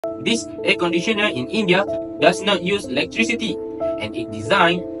This air conditioner in India does not use electricity and it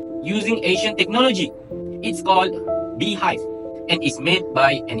designed using Asian technology. It's called Beehive and is made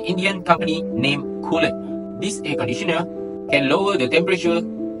by an Indian company named Cooler. This air conditioner can lower the temperature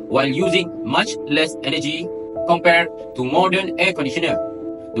while using much less energy compared to modern air conditioner.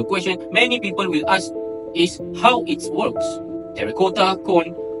 The question many people will ask is how it works. Terracotta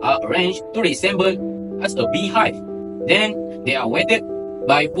cones are arranged to resemble as a beehive. Then they are wetted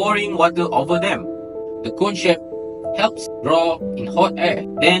by pouring water over them. The cone shape helps draw in hot air,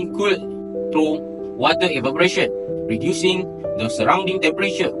 then cool through water evaporation, reducing the surrounding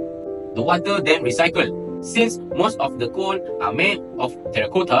temperature. The water then recycled. Since most of the cones are made of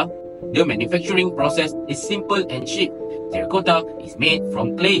terracotta, the manufacturing process is simple and cheap. Terracotta is made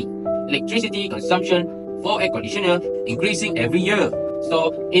from clay. Electricity consumption for air conditioner increasing every year.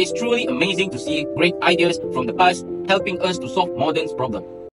 So it's truly amazing to see great ideas from the past helping us to solve modern problems.